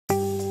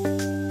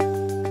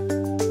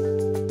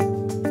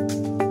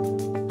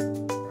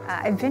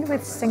I've been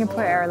with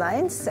Singapore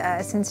Airlines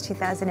since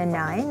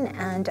 2009,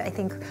 and I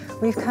think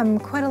we've come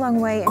quite a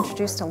long way,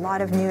 introduced a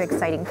lot of new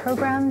exciting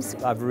programs.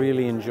 I've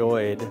really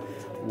enjoyed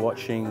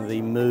watching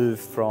the move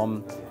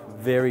from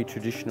very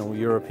traditional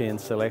European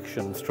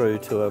selection through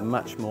to a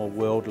much more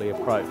worldly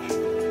approach.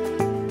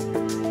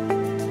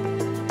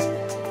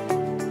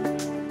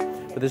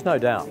 But there's no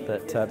doubt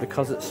that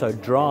because it's so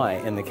dry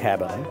in the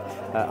cabin,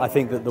 I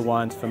think that the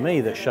wines for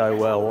me that show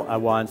well are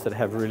wines that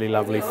have really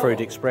lovely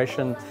fruit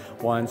expression,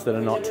 wines that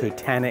are not too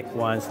tannic,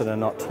 wines that are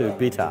not too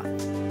bitter.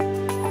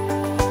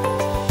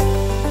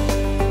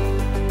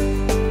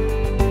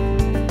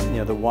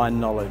 The wine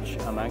knowledge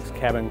amongst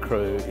cabin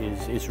crew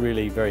is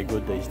really very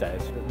good these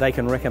days. They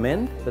can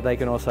recommend, but they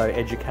can also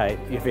educate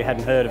if you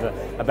hadn't heard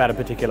of about a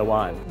particular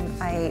wine.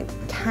 I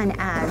can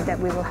add that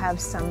we will have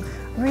some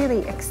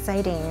really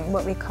exciting,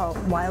 what we call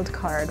wild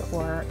card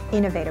or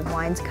innovative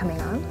wines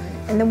coming up.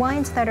 And the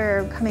wines that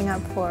are coming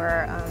up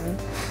for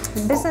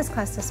business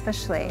class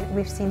especially,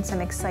 we've seen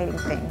some exciting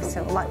things,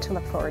 so a lot to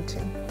look forward to.